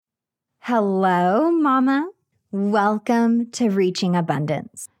Hello, Mama. Welcome to Reaching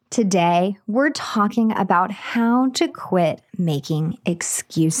Abundance. Today, we're talking about how to quit making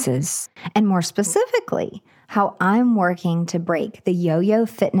excuses, and more specifically, how I'm working to break the yo-yo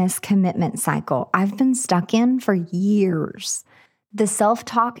fitness commitment cycle I've been stuck in for years. The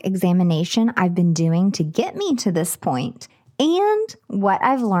self-talk examination I've been doing to get me to this point, and what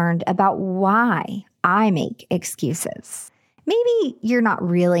I've learned about why I make excuses. Maybe you're not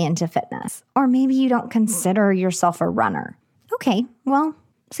really into fitness, or maybe you don't consider yourself a runner. Okay, well,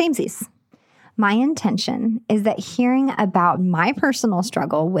 samesies. My intention is that hearing about my personal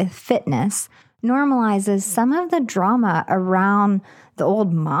struggle with fitness normalizes some of the drama around the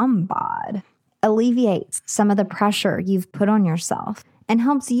old mom bod, alleviates some of the pressure you've put on yourself, and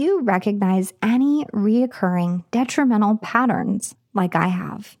helps you recognize any reoccurring detrimental patterns like I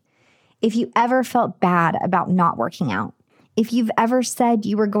have. If you ever felt bad about not working out, if you've ever said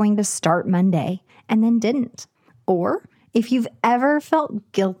you were going to start Monday and then didn't, or if you've ever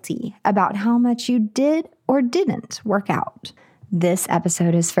felt guilty about how much you did or didn't work out, this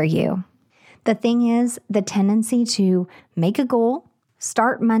episode is for you. The thing is, the tendency to make a goal,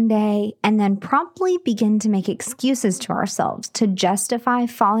 start Monday, and then promptly begin to make excuses to ourselves to justify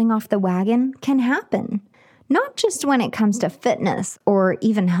falling off the wagon can happen. Not just when it comes to fitness or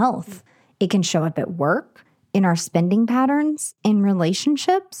even health. It can show up at work, in our spending patterns, in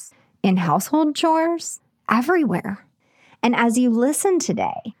relationships, in household chores, everywhere. And as you listen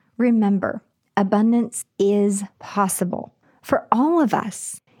today, remember, abundance is possible for all of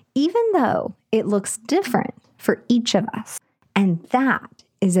us, even though it looks different for each of us. And that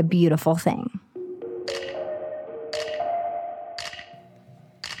is a beautiful thing.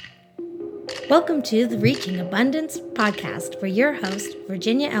 Welcome to the Reaching Abundance podcast, where your host,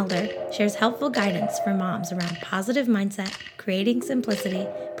 Virginia Elder, shares helpful guidance for moms around positive mindset, creating simplicity,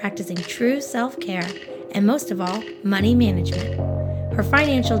 practicing true self-care, and most of all, money management. Her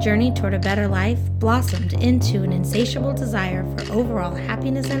financial journey toward a better life blossomed into an insatiable desire for overall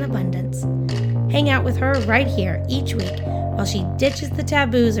happiness and abundance. Hang out with her right here each week while she ditches the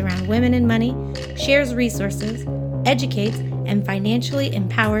taboos around women and money, shares resources, educates, and financially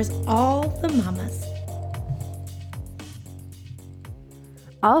empowers all the mamas.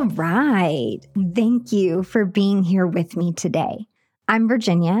 All right. Thank you for being here with me today. I'm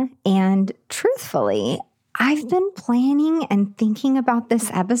Virginia, and truthfully, I've been planning and thinking about this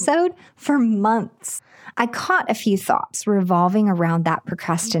episode for months. I caught a few thoughts revolving around that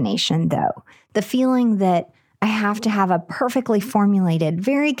procrastination, though. The feeling that I have to have a perfectly formulated,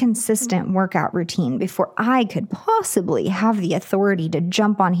 very consistent workout routine before I could possibly have the authority to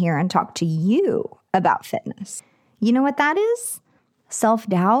jump on here and talk to you about fitness. You know what that is?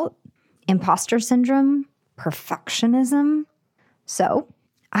 Self-doubt, imposter syndrome, perfectionism. So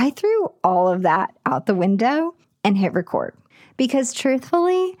I threw all of that out the window and hit record because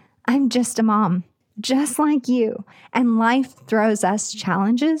truthfully, I'm just a mom. Just like you, and life throws us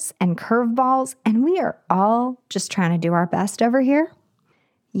challenges and curveballs, and we are all just trying to do our best over here.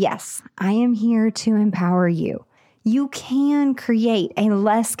 Yes, I am here to empower you. You can create a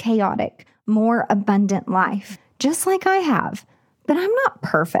less chaotic, more abundant life, just like I have. But I'm not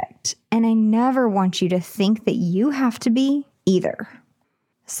perfect, and I never want you to think that you have to be either.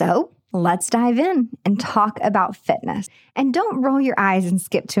 So let's dive in and talk about fitness. And don't roll your eyes and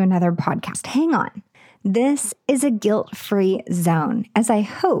skip to another podcast. Hang on. This is a guilt-free zone, as I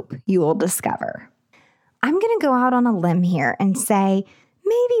hope you will discover. I'm going to go out on a limb here and say,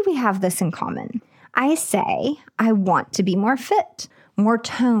 maybe we have this in common. I say I want to be more fit, more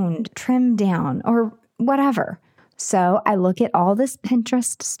toned, trimmed down, or whatever. So I look at all this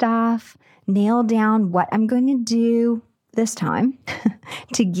Pinterest stuff, nail down what I'm going to do this time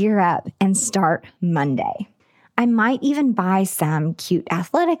to gear up and start Monday. I might even buy some cute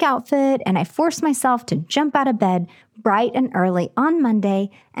athletic outfit, and I force myself to jump out of bed bright and early on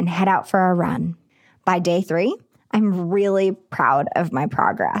Monday and head out for a run. By day 3, I'm really proud of my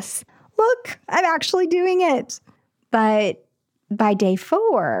progress. Look, I'm actually doing it. But by day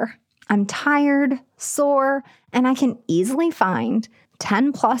 4, I'm tired, sore, and I can easily find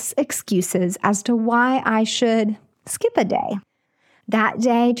 10 plus excuses as to why I should skip a day. That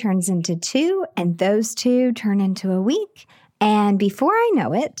day turns into 2, and those 2 turn into a week. And before I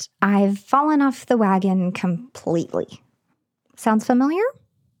know it, I've fallen off the wagon completely. Sounds familiar?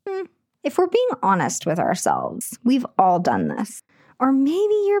 If we're being honest with ourselves, we've all done this. Or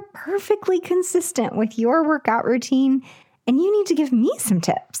maybe you're perfectly consistent with your workout routine and you need to give me some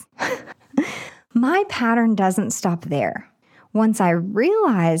tips. My pattern doesn't stop there. Once I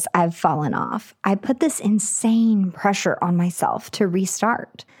realize I've fallen off, I put this insane pressure on myself to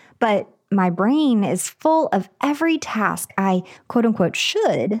restart. But my brain is full of every task I quote unquote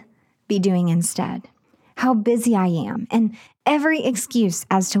should be doing instead. How busy I am, and every excuse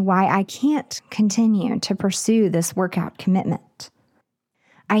as to why I can't continue to pursue this workout commitment.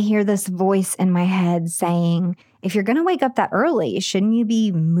 I hear this voice in my head saying, if you're going to wake up that early, shouldn't you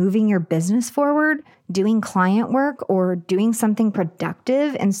be moving your business forward, doing client work, or doing something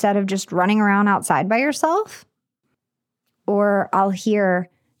productive instead of just running around outside by yourself? Or I'll hear,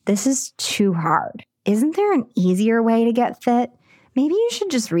 this is too hard. Isn't there an easier way to get fit? Maybe you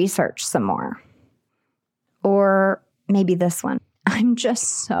should just research some more. Or maybe this one, I'm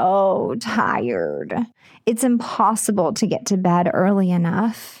just so tired. It's impossible to get to bed early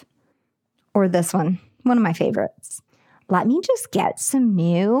enough. Or this one of my favorites. Let me just get some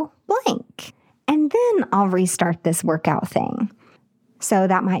new blank, and then I'll restart this workout thing. So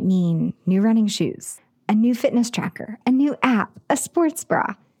that might mean new running shoes, a new fitness tracker, a new app, a sports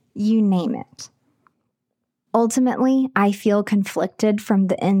bra, you name it. Ultimately, I feel conflicted from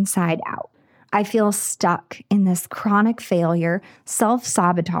the inside out. I feel stuck in this chronic failure,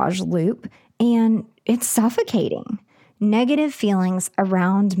 self-sabotage loop, and it's suffocating. Negative feelings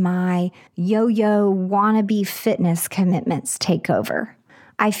around my yo-yo wannabe fitness commitments take over.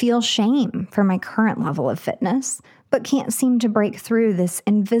 I feel shame for my current level of fitness, but can't seem to break through this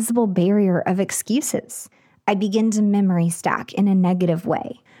invisible barrier of excuses. I begin to memory stack in a negative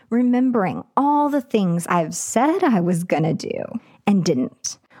way, remembering all the things I've said I was gonna do and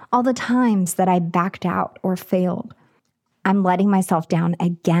didn't. All the times that I backed out or failed. I'm letting myself down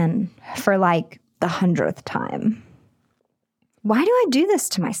again for like the 100th time. Why do I do this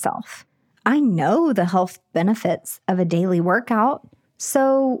to myself? I know the health benefits of a daily workout,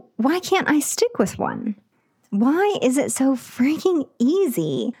 so why can't I stick with one? Why is it so freaking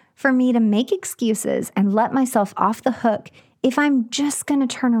easy for me to make excuses and let myself off the hook if I'm just going to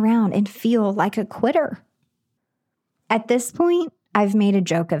turn around and feel like a quitter? At this point, I've made a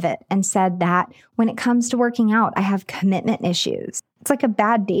joke of it and said that when it comes to working out, I have commitment issues. It's like a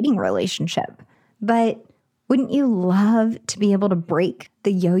bad dating relationship. But wouldn't you love to be able to break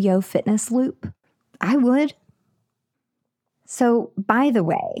the yo-yo fitness loop? I would. So, by the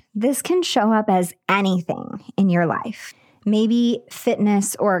way, this can show up as anything in your life. Maybe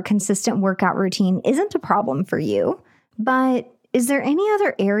fitness or a consistent workout routine isn't a problem for you, but is there any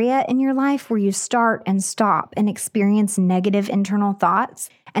other area in your life where you start and stop and experience negative internal thoughts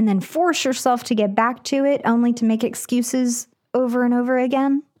and then force yourself to get back to it only to make excuses over and over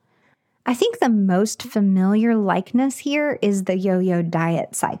again? I think the most familiar likeness here is the yo-yo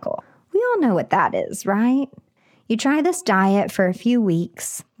diet cycle. We all know what that is, right? You try this diet for a few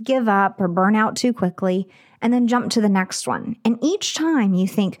weeks, give up or burn out too quickly, and then jump to the next one. And each time you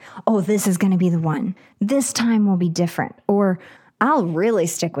think, oh, this is going to be the one. This time will be different. Or I'll really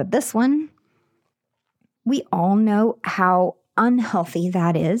stick with this one. We all know how unhealthy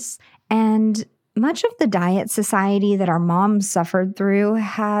that is. And much of the diet society that our moms suffered through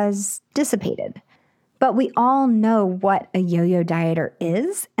has dissipated. But we all know what a yo-yo dieter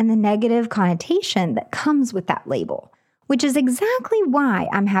is and the negative connotation that comes with that label, which is exactly why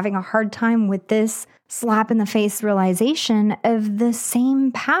I'm having a hard time with this slap in the face realization of the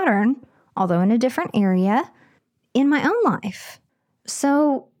same pattern, although in a different area, in my own life.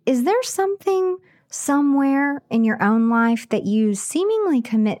 So is there something somewhere in your own life that you seemingly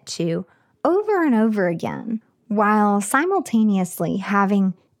commit to over and over again while simultaneously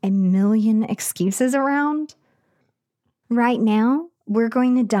having a million excuses around? Right now, we're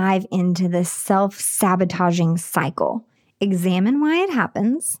going to dive into this self-sabotaging cycle, examine why it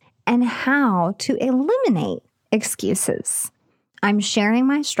happens, and how to eliminate excuses. I'm sharing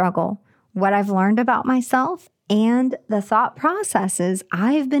my struggle, what I've learned about myself, and the thought processes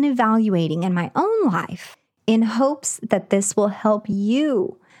I've been evaluating in my own life in hopes that this will help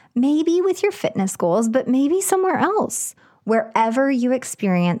you, maybe with your fitness goals, but maybe somewhere else, wherever you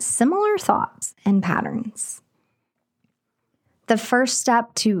experience similar thoughts and patterns. The first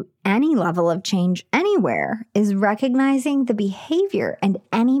step to any level of change anywhere is recognizing the behavior and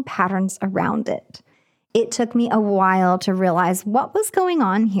any patterns around it. It took me a while to realize what was going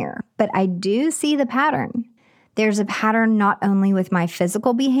on here, but I do see the pattern. There's a pattern not only with my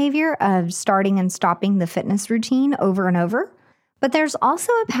physical behavior of starting and stopping the fitness routine over and over, but there's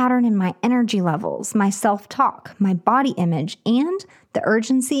also a pattern in my energy levels, my self-talk, my body image, and the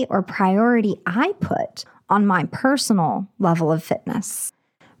urgency or priority I put on my personal level of fitness.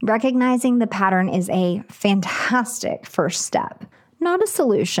 Recognizing the pattern is a fantastic first step, not a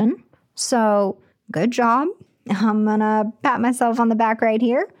solution. So good job I'm going to pat myself on the back right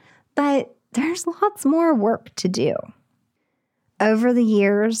here, but there's lots more work to do. Over the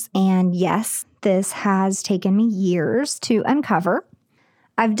years, and yes, this has taken me years to uncover,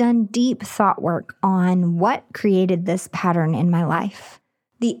 I've done deep thought work on what created this pattern in my life.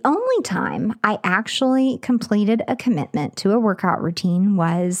 The only time I actually completed a commitment to a workout routine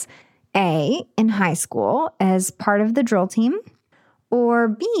was A, in high school as part of the drill team, or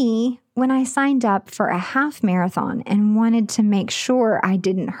B, when I signed up for a half marathon and wanted to make sure I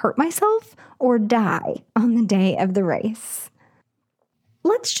didn't hurt myself or die on the day of the race.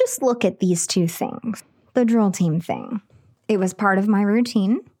 Let's just look at these two things. The drill team thing. It was part of my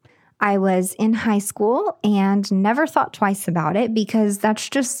routine. I was in high school and never thought twice about it because that's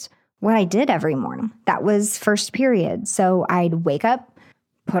just what I did every morning. That was first period. So I'd wake up,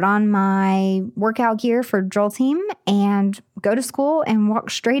 put on my workout gear for drill team, and go to school and walk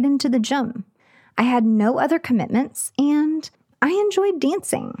straight into the gym. I had no other commitments, and I enjoyed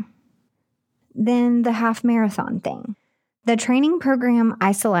dancing. Then the half marathon thing. The training program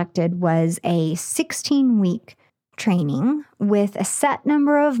I selected was a 16-week training with a set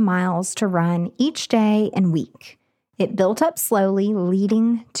number of miles to run each day and week. It built up slowly,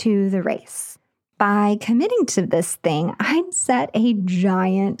 leading to the race. By committing to this thing, I'd set a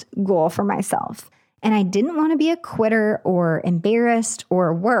giant goal for myself, and I didn't want to be a quitter or embarrassed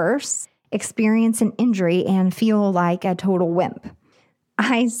or worse, experience an injury and feel like a total wimp.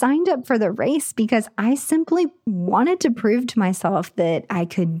 I signed up for the race because I simply wanted to prove to myself that I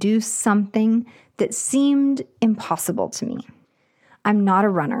could do something that seemed impossible to me. I'm not a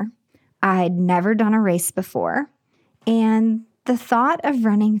runner. I'd never done a race before, and the thought of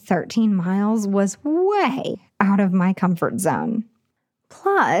running 13 miles was way out of my comfort zone.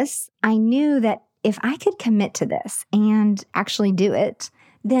 Plus, I knew that if I could commit to this and actually do it,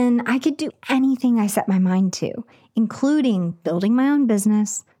 then I could do anything I set my mind to, including building my own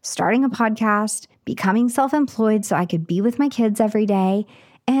business, starting a podcast, becoming self-employed so I could be with my kids every day,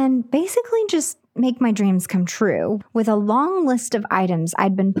 and basically just make my dreams come true with a long list of items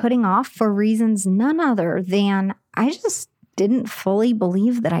I'd been putting off for reasons none other than I just didn't fully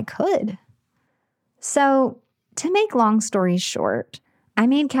believe that I could. So, to make long stories short, I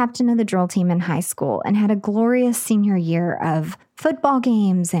made captain of the drill team in high school and had a glorious senior year of football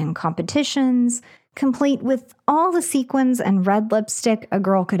games and competitions, complete with all the sequins and red lipstick a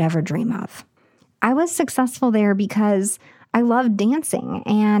girl could ever dream of. I was successful there because I loved dancing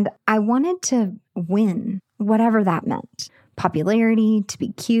and I wanted to win, whatever that meant. Popularity, to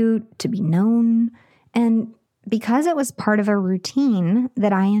be cute, to be known, and because it was part of a routine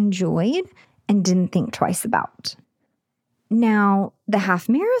that I enjoyed and didn't think twice about. Now, the half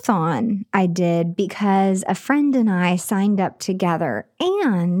marathon I did because a friend and I signed up together,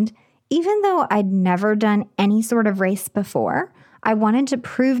 and even though I'd never done any sort of race before, I wanted to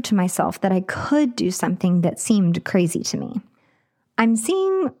prove to myself that I could do something that seemed crazy to me. I'm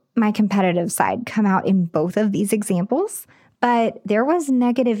seeing my competitive side come out in both of these examples, but there was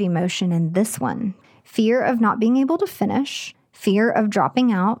negative emotion in this one. Fear of not being able to finish, fear of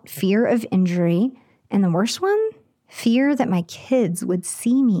dropping out, fear of injury, and the worst one, fear that my kids would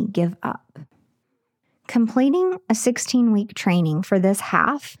see me give up. Completing a 16-week training for this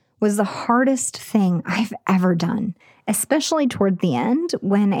half was the hardest thing I've ever done, especially toward the end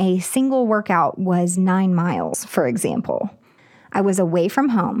when a single workout was 9 miles, for example. I was away from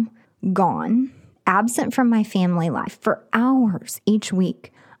home, gone, absent from my family life for hours each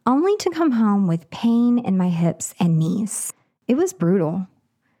week, only to come home with pain in my hips and knees. It was brutal.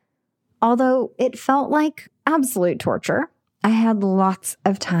 Although it felt like absolute torture, I had lots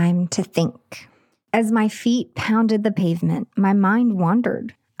of time to think. As my feet pounded the pavement, my mind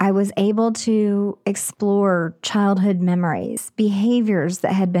wandered. I was able to explore childhood memories, behaviors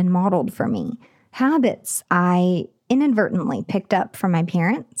that had been modeled for me, habits I inadvertently picked up from my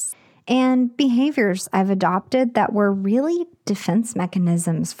parents, and behaviors I've adopted that were really defense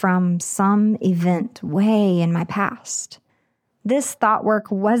mechanisms from some event way in my past. This thought work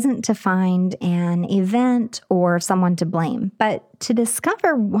wasn't to find an event or someone to blame, but to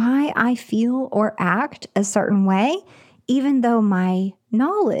discover why I feel or act a certain way, even though my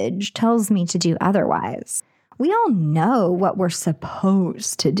knowledge tells me to do otherwise. We all know what we're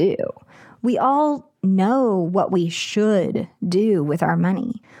supposed to do. We all know what we should do with our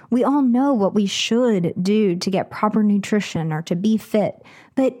money. We all know what we should do to get proper nutrition or to be fit.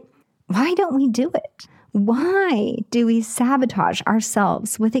 But why don't we do it? Why do we sabotage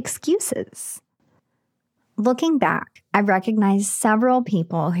ourselves with excuses? Looking back, I recognized several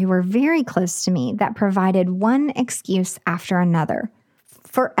people who were very close to me that provided one excuse after another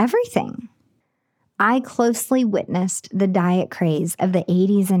for everything. I closely witnessed the diet craze of the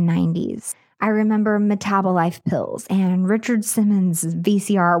 80s and 90s. I remember Metabolife pills and Richard Simmons'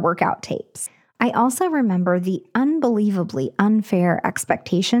 VCR workout tapes. I also remember the unbelievably unfair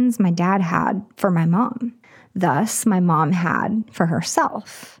expectations my dad had for my mom. Thus, my mom had for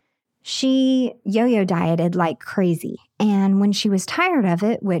herself. She yo-yo dieted like crazy, and when she was tired of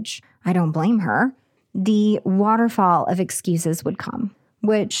it, which I don't blame her, the waterfall of excuses would come,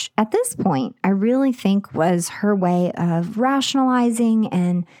 which at this point I really think was her way of rationalizing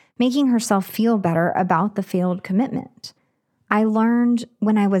and making herself feel better about the failed commitment. I learned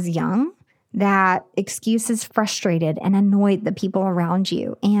when I was young that excuses frustrated and annoyed the people around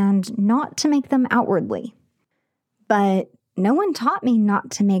you and not to make them outwardly. But no one taught me not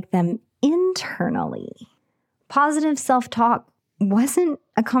to make them internally. Positive self-talk wasn't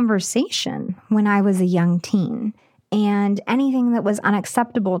a conversation when I was a young teen, and anything that was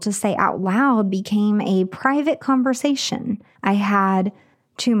unacceptable to say out loud became a private conversation I had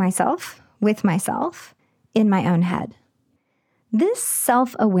to myself, with myself, in my own head. This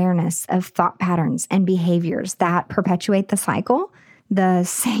self-awareness of thought patterns and behaviors that perpetuate the cycle, the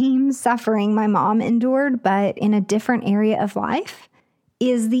same suffering my mom endured, but in a different area of life,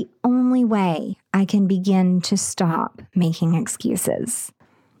 is the only way I can begin to stop making excuses.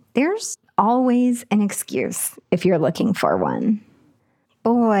 There's always an excuse if you're looking for one.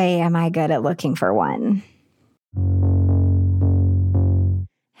 Boy, am I good at looking for one.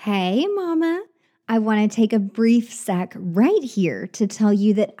 Hey, Mama. I want to take a brief sec right here to tell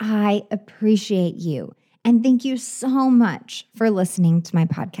you that I appreciate you and thank you so much for listening to my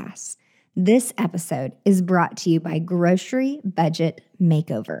podcast. This episode is brought to you by Grocery Budget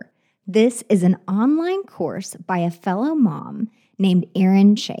Makeover. This is an online course by a fellow mom named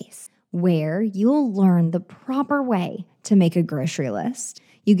Erin Chase, where you'll learn the proper way to make a grocery list.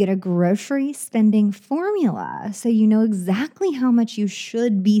 You get a grocery spending formula so you know exactly how much you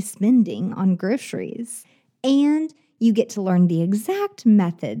should be spending on groceries. And you get to learn the exact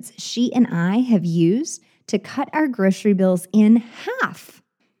methods she and I have used to cut our grocery bills in half.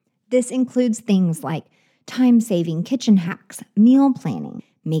 This includes things like time-saving kitchen hacks, meal planning,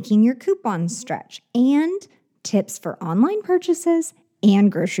 making your coupons stretch, and tips for online purchases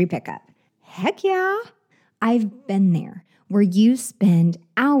and grocery pickup. Heck yeah! I've been there, where you spend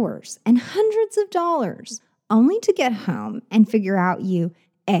hours and hundreds of dollars only to get home and figure out you,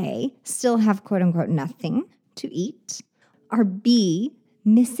 A, still have quote-unquote nothing to eat, or B,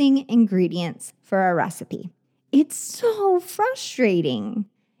 missing ingredients for a recipe. It's so frustrating.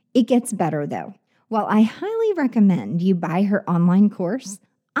 It gets better though. While I highly recommend you buy her online course,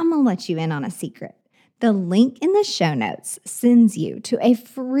 I'm going to let you in on a secret. The link in the show notes sends you to a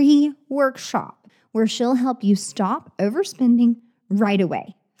free workshop where she'll help you stop overspending right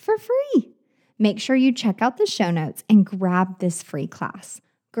away for free. Make sure you check out the show notes and grab this free class.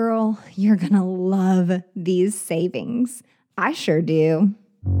 Girl, you're going to love these savings. I sure do.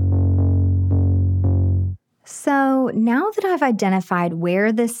 So now that I've identified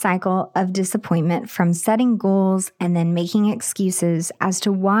where this cycle of disappointment from setting goals and then making excuses as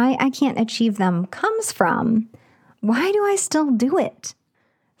to why I can't achieve them comes from, why do I still do it?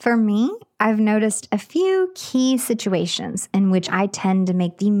 For me, I've noticed a few key situations in which I tend to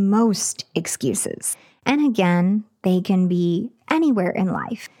make the most excuses. And again, they can be anywhere in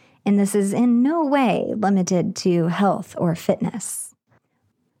life. And this is in no way limited to health or fitness.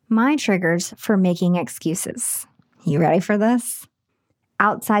 My triggers for making excuses. You ready for this?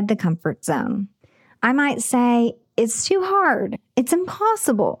 Outside the comfort zone. I might say, it's too hard, it's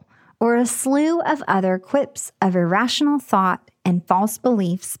impossible, or a slew of other quips of irrational thought and false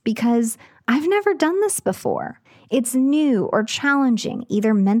beliefs because I've never done this before. It's new or challenging,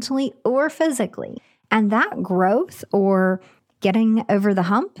 either mentally or physically. And that growth, or getting over the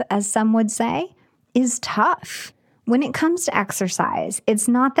hump, as some would say, is tough. When it comes to exercise, it's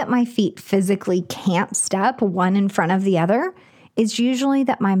not that my feet physically can't step one in front of the other. It's usually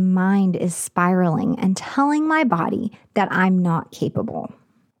that my mind is spiraling and telling my body that I'm not capable.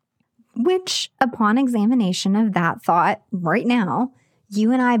 Which, upon examination of that thought right now,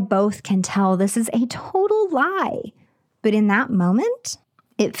 you and I both can tell this is a total lie. But in that moment,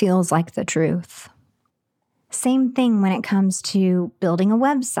 it feels like the truth. Same thing when it comes to building a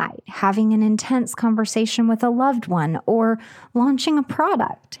website, having an intense conversation with a loved one, or launching a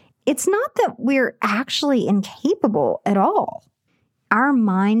product. It's not that we're actually incapable at all. Our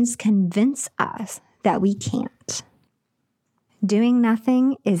minds convince us that we can't. Doing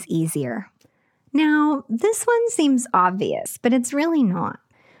nothing is easier. Now, this one seems obvious, but it's really not.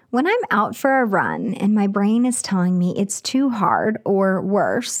 When I'm out for a run and my brain is telling me it's too hard, or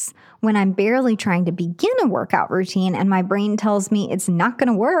worse, when I'm barely trying to begin a workout routine and my brain tells me it's not going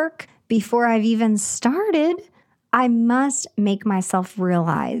to work before I've even started, I must make myself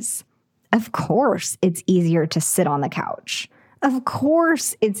realize, of course, it's easier to sit on the couch. Of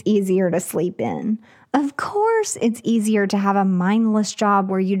course, it's easier to sleep in. Of course, it's easier to have a mindless job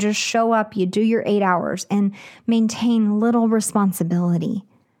where you just show up, you do your 8 hours, and maintain little responsibility.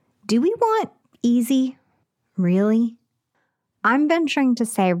 Do we want easy? Really? I'm venturing to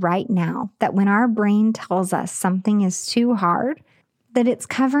say right now that when our brain tells us something is too hard, that it's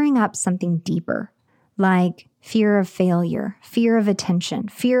covering up something deeper, like fear of failure, fear of attention,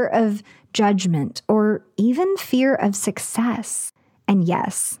 fear of judgment, or even fear of success. And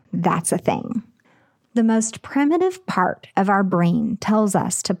yes, that's a thing. The most primitive part of our brain tells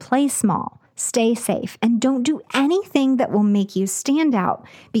us to play small, stay safe, and don't do anything that will make you stand out,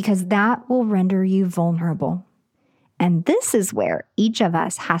 because that will render you vulnerable. And this is where each of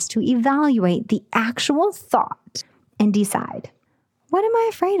us has to evaluate the actual thought and decide, what am I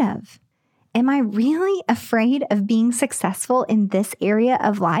afraid of? Am I really afraid of being successful in this area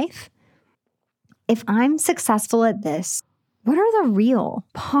of life? If I'm successful at this, what are the real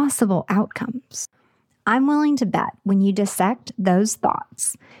possible outcomes? I'm willing to bet when you dissect those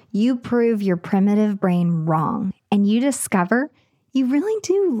thoughts, you prove your primitive brain wrong, and you discover you really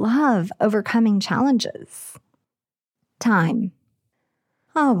do love overcoming challenges. Time.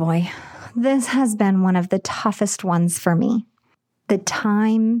 Oh boy, this has been one of the toughest ones for me. The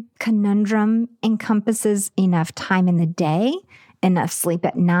time conundrum encompasses enough time in the day, enough sleep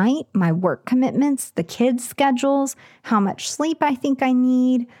at night, my work commitments, the kids' schedules, how much sleep I think I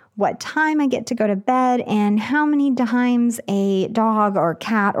need, what time I get to go to bed, and how many times a dog or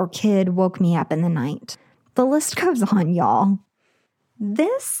cat or kid woke me up in the night. The list goes on, y'all.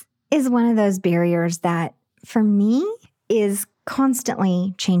 This is one of those barriers that, for me, is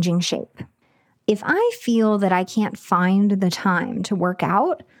constantly changing shape. If I feel that I can't find the time to work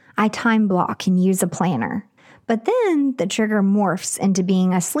out, I time block and use a planner. But then the trigger morphs into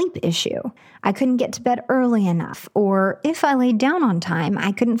being a sleep issue. I couldn't get to bed early enough, or if I laid down on time,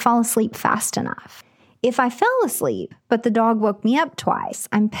 I couldn't fall asleep fast enough. If I fell asleep, but the dog woke me up twice,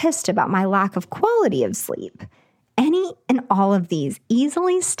 I'm pissed about my lack of quality of sleep. Any and all of these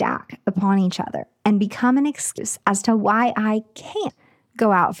easily stack upon each other and become an excuse as to why I can't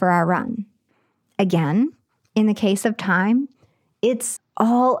go out for our run. Again, in the case of time, it's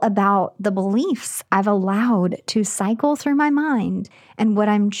all about the beliefs I've allowed to cycle through my mind and what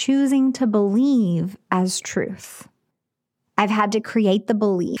I'm choosing to believe as truth. I've had to create the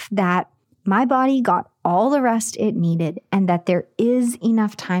belief that my body got all the rest it needed and that there is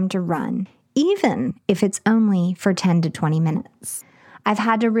enough time to run, even if it's only for 10 to 20 minutes. I've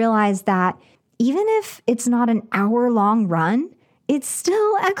had to realize that even if it's not an hour-long run, it's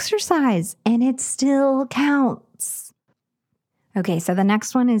still exercise and it still counts. Okay, so the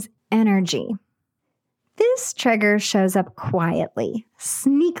next one is energy. This trigger shows up quietly,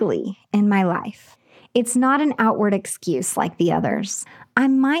 sneakily in my life. It's not an outward excuse like the others. I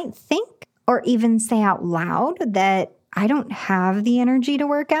might think or even say out loud that I don't have the energy to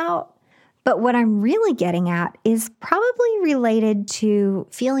work out, but what I'm really getting at is probably related to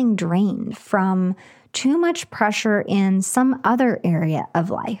feeling drained from too much pressure in some other area of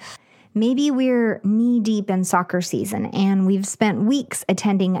life. Maybe we're knee-deep in soccer season and we've spent weeks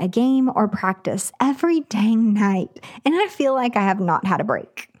attending a game or practice every dang night, and I feel like I have not had a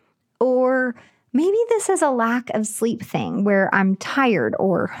break. Or maybe this is a lack of sleep thing where I'm tired,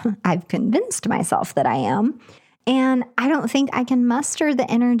 or I've convinced myself that I am, and I don't think I can muster the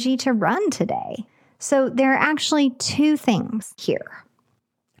energy to run today. So there are actually two things here.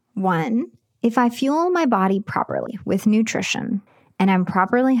 One, if I fuel my body properly with nutrition and I'm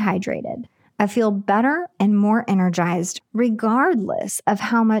properly hydrated, I feel better and more energized regardless of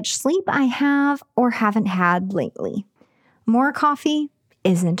how much sleep I have or haven't had lately. More coffee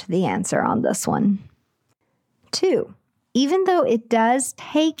isn't the answer on this one. Two, even though it does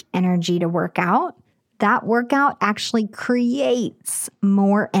take energy to work out, that workout actually creates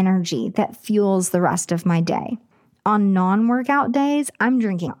more energy that fuels the rest of my day. On non-workout days, I'm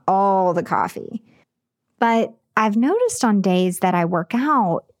drinking all the coffee. But I've noticed on days that I work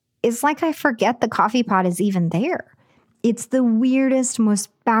out, it's like I forget the coffee pot is even there. It's the weirdest,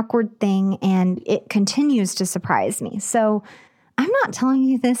 most backward thing, and it continues to surprise me. So I'm not telling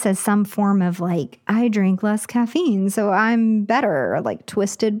you this as some form of I drink less caffeine, so I'm better,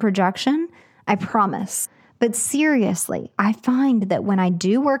 twisted projection. I promise. But seriously, I find that when I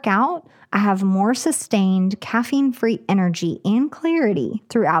do work out, I have more sustained caffeine-free energy and clarity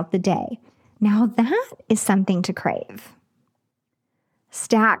throughout the day. Now that is something to crave.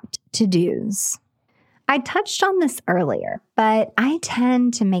 Stacked to-dos. I touched on this earlier, but I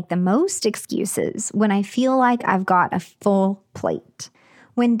tend to make the most excuses when I feel like I've got a full plate.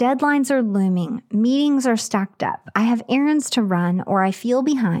 When deadlines are looming, meetings are stacked up, I have errands to run, or I feel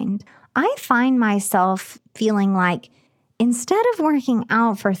behind, I find myself feeling like instead of working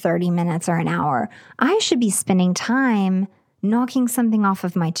out for 30 minutes or an hour, I should be spending time knocking something off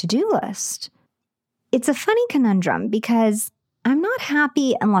of my to-do list. It's a funny conundrum because I'm not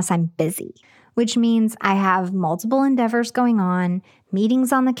happy unless I'm busy, which means I have multiple endeavors going on,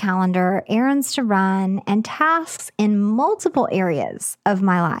 meetings on the calendar, errands to run, and tasks in multiple areas of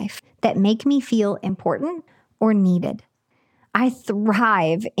my life that make me feel important or needed. I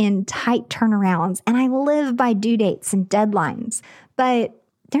thrive in tight turnarounds and I live by due dates and deadlines, but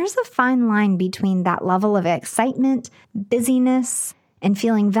there's a fine line between that level of excitement, busyness, and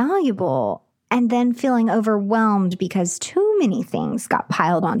feeling valuable, and then feeling overwhelmed because too many things got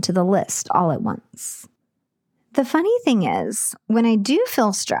piled onto the list all at once. The funny thing is, when I do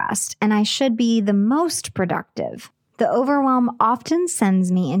feel stressed and I should be the most productive, the overwhelm often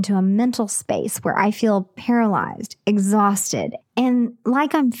sends me into a mental space where I feel paralyzed, exhausted, and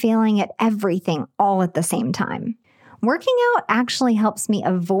like I'm failing at everything all at the same time. Working out actually helps me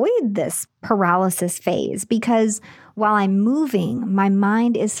avoid this paralysis phase because while I'm moving, my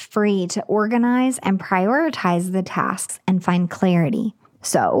mind is free to organize and prioritize the tasks and find clarity.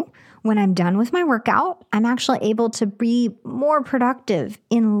 So, when I'm done with my workout, I'm actually able to be more productive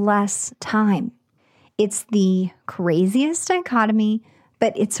in less time. It's the craziest dichotomy,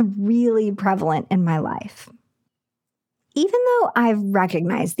 but it's really prevalent in my life. Even though I've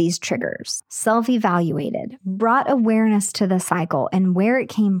recognized these triggers, self-evaluated, brought awareness to the cycle and where it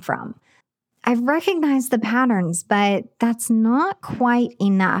came from, I've recognized the patterns, but that's not quite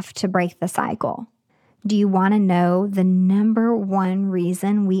enough to break the cycle. Do you want to know the number one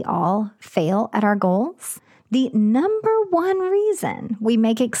reason we all fail at our goals? The number one reason we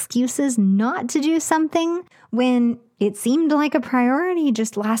make excuses not to do something when it seemed like a priority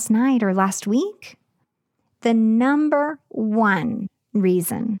just last night or last week? The number one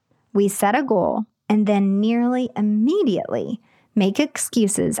reason we set a goal and then nearly immediately make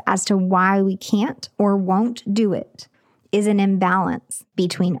excuses as to why we can't or won't do it is an imbalance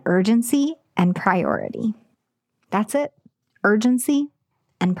between urgency and priority. That's it. Urgency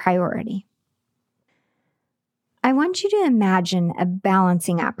and priority. I want you to imagine a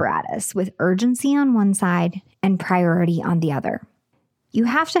balancing apparatus with urgency on one side and priority on the other. You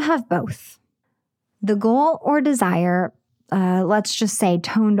have to have both. The goal or desire, let's just say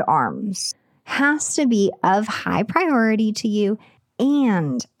toned arms, has to be of high priority to you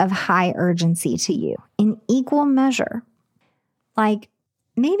and of high urgency to you in equal measure. Like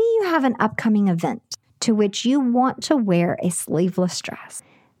maybe you have an upcoming event to which you want to wear a sleeveless dress.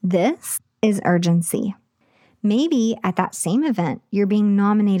 This is urgency. Maybe at that same event, you're being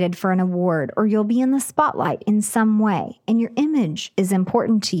nominated for an award or you'll be in the spotlight in some way and your image is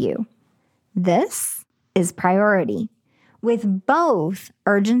important to you. This is priority. With both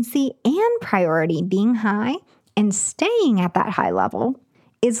urgency and priority being high and staying at that high level,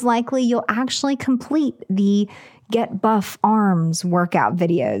 it's likely you'll actually complete the Get Buff Arms workout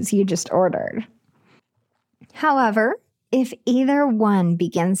videos you just ordered. However, if either one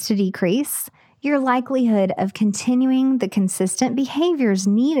begins to decrease, your likelihood of continuing the consistent behaviors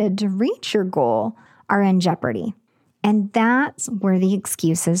needed to reach your goal are in jeopardy. And that's where the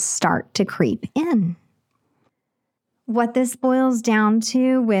excuses start to creep in. What this boils down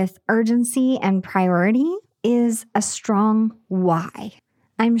to with urgency and priority is a strong why.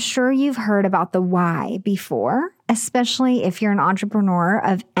 I'm sure you've heard about the why before, especially if you're an entrepreneur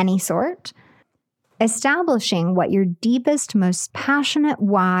of any sort. Establishing what your deepest, most passionate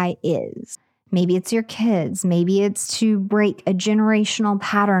why is. Maybe it's your kids. Maybe it's to break a generational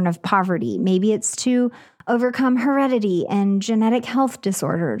pattern of poverty. Maybe it's to overcome heredity and genetic health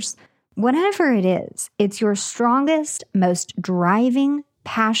disorders. Whatever it is, it's your strongest, most driving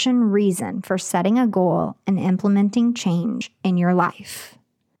passion reason for setting a goal and implementing change in your life.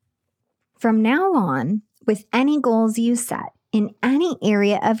 From now on, with any goals you set in any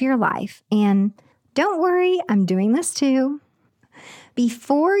area of your life, and don't worry, I'm doing this too.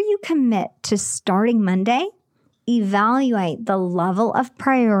 Before you commit to starting Monday, evaluate the level of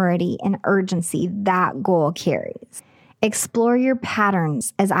priority and urgency that goal carries. Explore your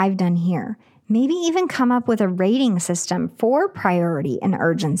patterns as I've done here. Maybe even come up with a rating system for priority and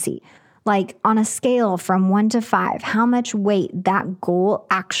urgency. Like on a scale from 1 to 5, how much weight that goal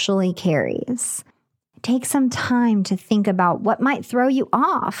actually carries. Take some time to think about what might throw you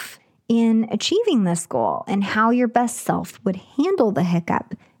off in achieving this goal and how your best self would handle the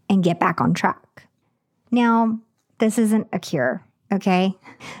hiccup and get back on track. Now, this isn't a cure, okay?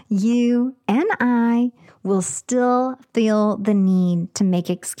 You and I will still feel the need to make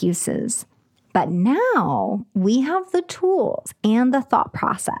excuses. But now we have the tools and the thought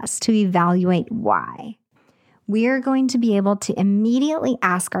process to evaluate why. We are going to be able to immediately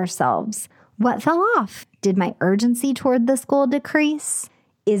ask ourselves, what fell off? Did my urgency toward this goal decrease?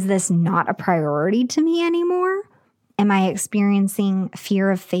 Is this not a priority to me anymore? Am I experiencing fear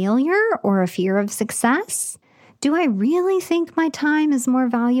of failure or a fear of success? Do I really think my time is more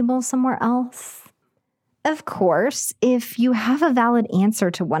valuable somewhere else? Of course, if you have a valid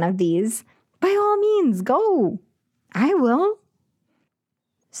answer to one of these, by all means, go. I will.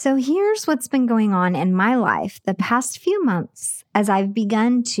 So here's what's been going on in my life the past few months as I've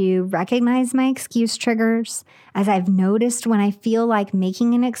begun to recognize my excuse triggers, as I've noticed when I feel like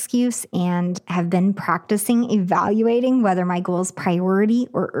making an excuse and have been practicing evaluating whether my goal's priority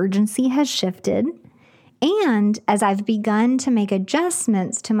or urgency has shifted, and as I've begun to make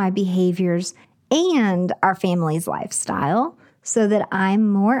adjustments to my behaviors and our family's lifestyle so that I'm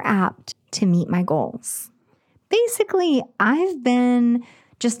more apt to meet my goals. Basically, I've been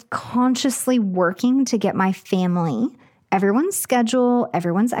just consciously working to get my family, everyone's schedule,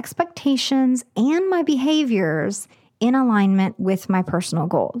 everyone's expectations, and my behaviors in alignment with my personal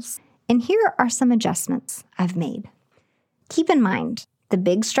goals. And here are some adjustments I've made. Keep in mind, the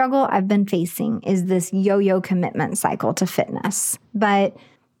big struggle I've been facing is this yo-yo commitment cycle to fitness. But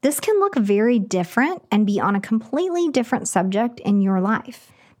this can look very different and be on a completely different subject in your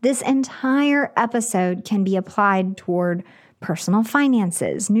life. This entire episode can be applied toward personal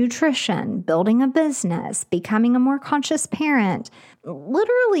finances, nutrition, building a business, becoming a more conscious parent,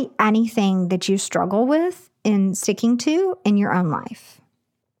 literally anything that you struggle with in sticking to in your own life.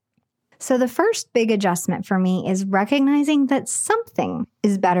 So the first big adjustment for me is recognizing that something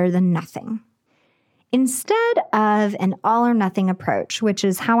is better than nothing. Instead of an all or nothing approach, which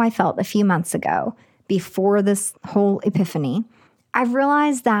is how I felt a few months ago before this whole epiphany, I've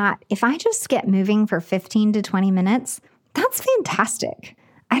realized that if I just get moving for 15 to 20 minutes, that's fantastic.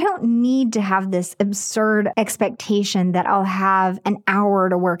 I don't need to have this absurd expectation that I'll have an hour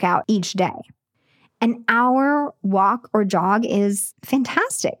to work out each day. An hour walk or jog is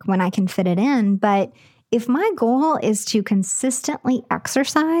fantastic when I can fit it in, but if my goal is to consistently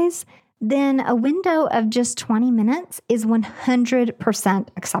exercise, then a window of just 20 minutes is 100%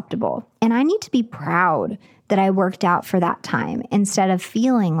 acceptable. And I need to be proud that I worked out for that time instead of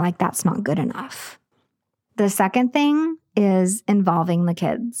feeling like that's not good enough. The second thing is involving the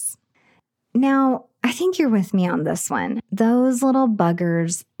kids. Now, I think you're with me on this one. Those little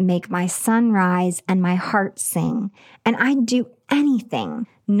buggers make my sun rise and my heart sing, and I'd do anything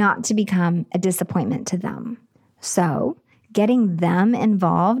not to become a disappointment to them. So, getting them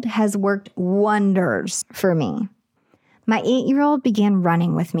involved has worked wonders for me. My 8-year-old began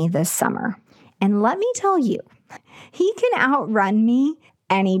running with me this summer, and let me tell you, he can outrun me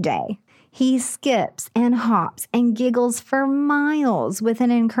any day. He skips and hops and giggles for miles with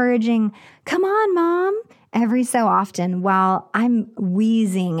an encouraging, "Come on, Mom," every so often while I'm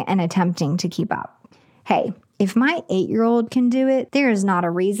wheezing and attempting to keep up. Hey, if my 8-year-old can do it, there is not a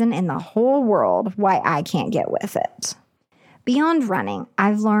reason in the whole world why I can't get with it. Beyond running,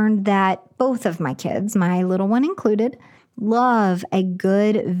 I've learned that both of my kids, my little one included, love a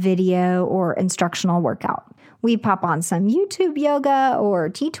good video or instructional workout. We pop on some YouTube yoga or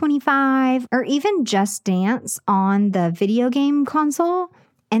T25 or even Just Dance on the video game console,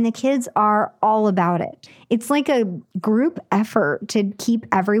 and the kids are all about it. It's like a group effort to keep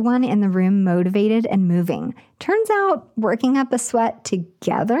everyone in the room motivated and moving. Turns out working up a sweat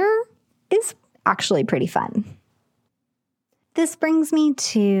together is actually pretty fun. This brings me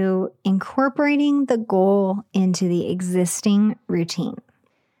to incorporating the goal into the existing routine.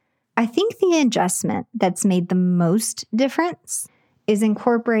 I think the adjustment that's made the most difference is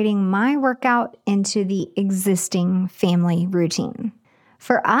incorporating my workout into the existing family routine.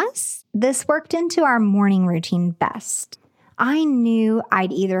 For us, this worked into our morning routine best. I knew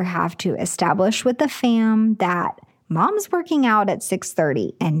I'd either have to establish with the fam that Mom's working out at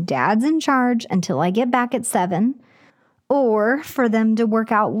 6:30 and Dad's in charge until I get back at 7, or for them to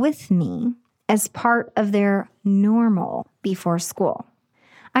work out with me as part of their normal before school.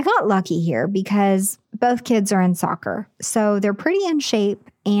 I got lucky here because both kids are in soccer, so they're pretty in shape,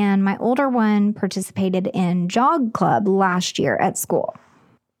 and my older one participated in Jog Club last year at school.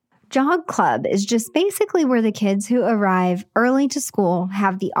 Jog Club is just basically where the kids who arrive early to school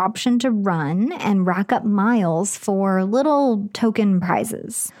have the option to run and rack up miles for little token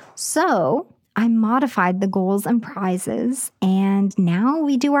prizes. So I modified the goals and prizes, and now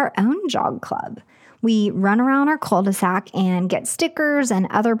we do our own Jog Club. We run around our cul-de-sac and get stickers and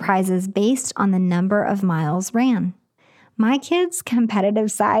other prizes based on the number of miles ran. My kids'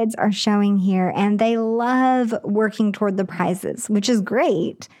 competitive sides are showing here, and they love working toward the prizes, which is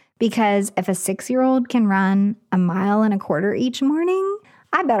great because if a 6-year-old can run 1.25 miles each morning,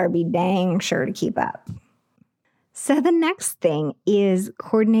 I better be dang sure to keep up. So the next thing is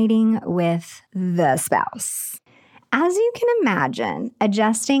coordinating with the spouse. As you can imagine,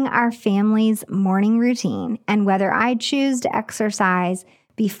 adjusting our family's morning routine and whether I choose to exercise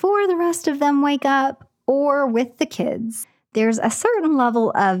before the rest of them wake up or with the kids, there's a certain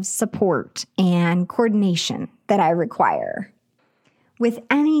level of support and coordination that I require. With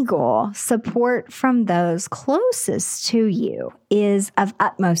any goal, support from those closest to you is of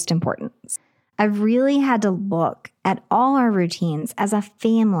utmost importance. I've really had to look at all our routines as a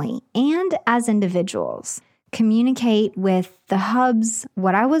family and as individuals, communicate with the hubs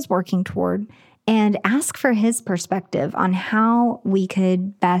what I was working toward, and ask for his perspective on how we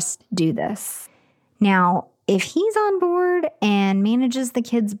could best do this. Now, if he's on board and manages the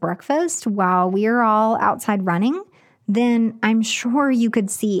kids' breakfast while we're all outside running, then I'm sure you could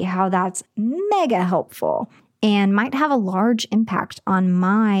see how that's mega helpful and might have a large impact on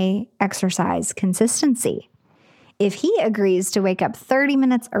my exercise consistency. If he agrees to wake up 30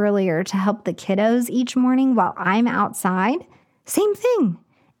 minutes earlier to help the kiddos each morning while I'm outside, same thing.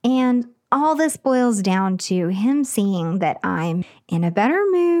 And all this boils down to him seeing that I'm in a better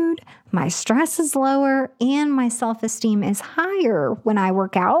mood, my stress is lower, and my self-esteem is higher when I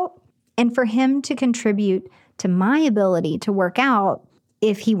work out, and for him to contribute to my ability to work out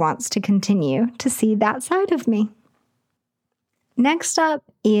if he wants to continue to see that side of me. Next up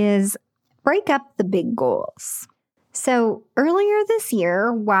is break up the big goals. So earlier this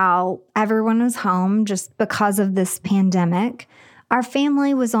year, while everyone was home just because of this pandemic, our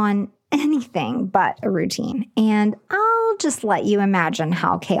family was on anything but a routine. And I'll just let you imagine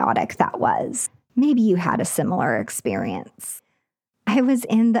how chaotic that was. Maybe you had a similar experience. I was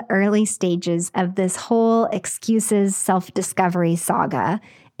in the early stages of this whole excuses self-discovery saga,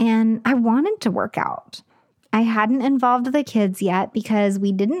 and I wanted to work out. I hadn't involved the kids yet because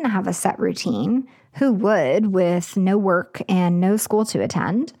we didn't have a set routine. Who would with no work and no school to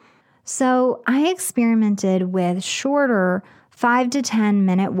attend? So I experimented with shorter 5 to 10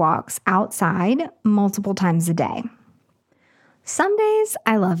 minute walks outside multiple times a day. Some days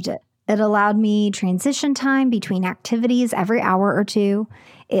I loved it. It allowed me transition time between activities every hour or two.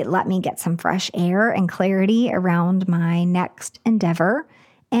 It let me get some fresh air and clarity around my next endeavor.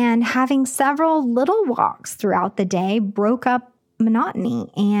 And having several little walks throughout the day broke up monotony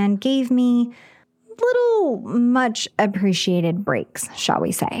and gave me little much appreciated breaks, shall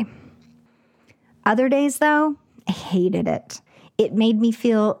we say. Other days, though, I hated it. It made me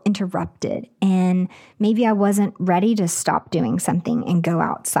feel interrupted, and maybe I wasn't ready to stop doing something and go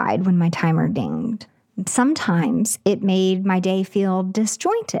outside when my timer dinged. Sometimes it made my day feel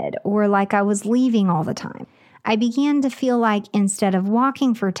disjointed or like I was leaving all the time. I began to feel like instead of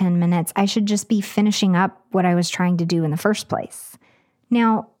walking for 10 minutes, I should just be finishing up what I was trying to do in the first place.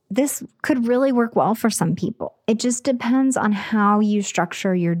 Now, this could really work well for some people. It just depends on how you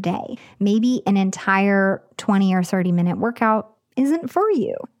structure your day. Maybe an entire 20 or 30-minute workout isn't for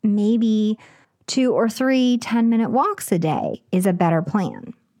you. Maybe 2 or 3 10-minute walks a day is a better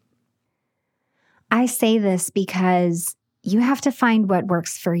plan. I say this because you have to find what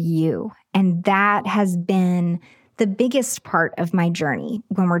works for you. And that has been the biggest part of my journey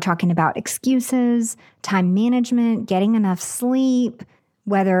when we're talking about excuses, time management, getting enough sleep,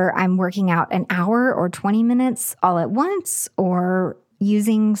 whether I'm working out an hour or 20 minutes all at once, or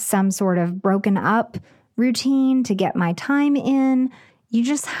using some sort of broken up routine to get my time in. You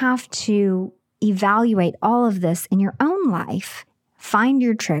just have to evaluate all of this in your own life. Find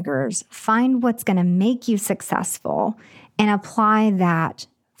your triggers, find what's going to make you successful, and apply that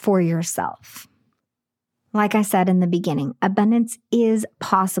for yourself. Like I said in the beginning, abundance is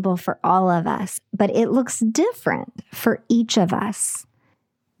possible for all of us, but it looks different for each of us.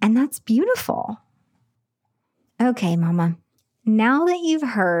 And that's beautiful. Okay, Mama, now that you've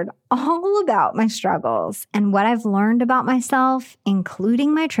heard all about my struggles and what I've learned about myself,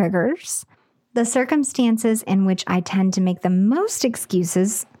 including my triggers, the circumstances in which I tend to make the most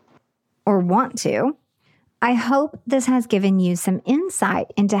excuses or want to, I hope this has given you some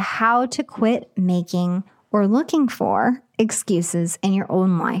insight into how to quit making or looking for excuses in your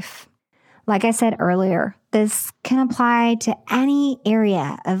own life. Like I said earlier, this can apply to any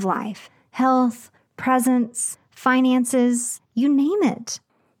area of life: health, presence, finances, you name it.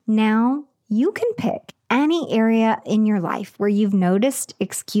 Now you can pick any area in your life where you've noticed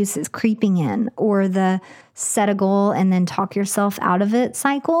excuses creeping in, or the set a goal and then talk yourself out of it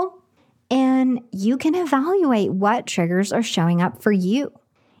cycle, and you can evaluate what triggers are showing up for you.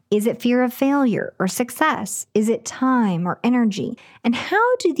 Is it fear of failure or success? Is it time or energy? And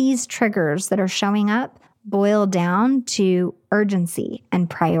how do these triggers that are showing up boil down to urgency and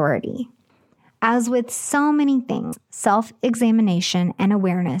priority? As with so many things, self-examination and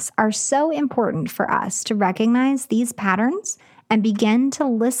awareness are so important for us to recognize these patterns and begin to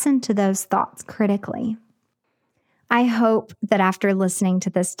listen to those thoughts critically. I hope that after listening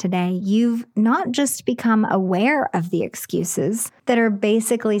to this today, you've not just become aware of the excuses that are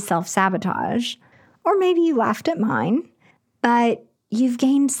basically self-sabotage, or maybe you laughed at mine, but you've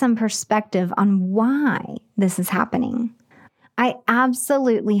gained some perspective on why this is happening. I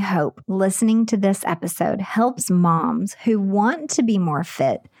absolutely hope listening to this episode helps moms who want to be more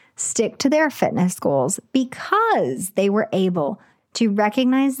fit stick to their fitness goals because they were able to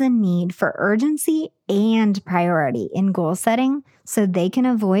recognize the need for urgency and priority in goal setting so they can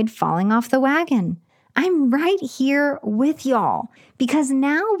avoid falling off the wagon. I'm right here with y'all because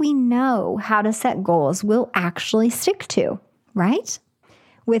now we know how to set goals we'll actually stick to, right?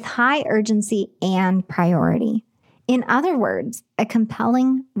 With high urgency and priority. In other words, a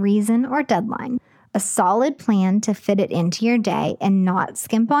compelling reason or deadline, a solid plan to fit it into your day and not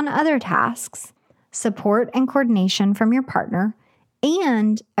skimp on other tasks, support and coordination from your partner,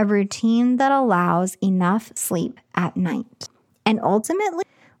 and a routine that allows enough sleep at night. And ultimately,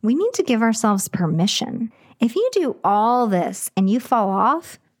 we need to give ourselves permission. If you do all this and you fall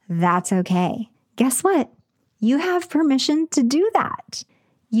off, that's okay. Guess what? You have permission to do that.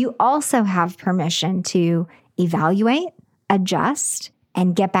 You also have permission to evaluate, adjust,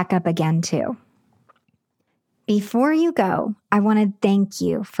 and get back up again too. Before you go, I want to thank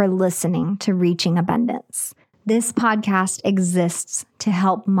you for listening to Reaching Abundance. This podcast exists to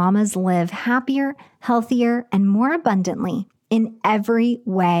help mamas live happier, healthier, and more abundantly in every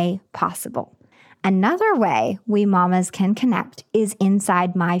way possible. Another way we mamas can connect is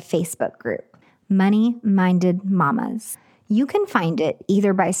inside my Facebook group, Money Minded Mamas. You can find it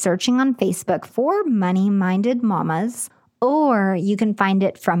either by searching on Facebook for Money Minded Mamas, or you can find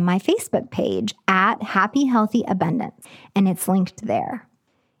it from my Facebook page at Happy Healthy Abundance, and it's linked there.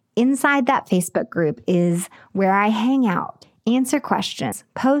 Inside that Facebook group is where I hang out, answer questions,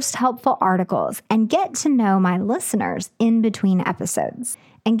 post helpful articles, and get to know my listeners in between episodes.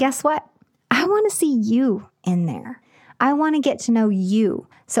 And guess what? I want to see you in there. I want to get to know you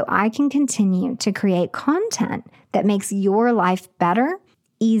so I can continue to create content that makes your life better,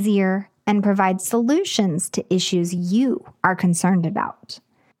 easier, and provides solutions to issues you are concerned about.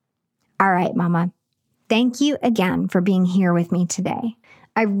 All right, Mama. Thank you again for being here with me today.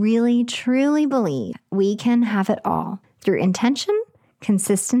 I really, truly believe we can have it all through intention,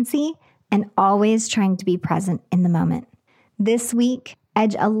 consistency, and always trying to be present in the moment. This week,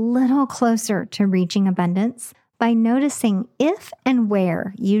 edge a little closer to reaching abundance by noticing if and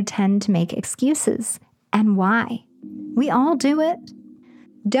where you tend to make excuses and why. We all do it.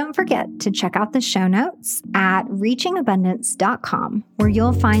 Don't forget to check out the show notes at reachingabundance.com, where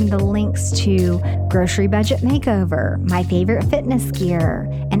you'll find the links to Grocery Budget Makeover, my favorite fitness gear,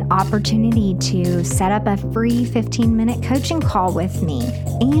 an opportunity to set up a free 15-minute coaching call with me,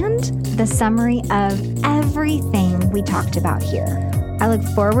 and the summary of everything we talked about here. I look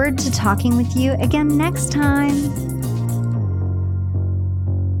forward to talking with you again next time.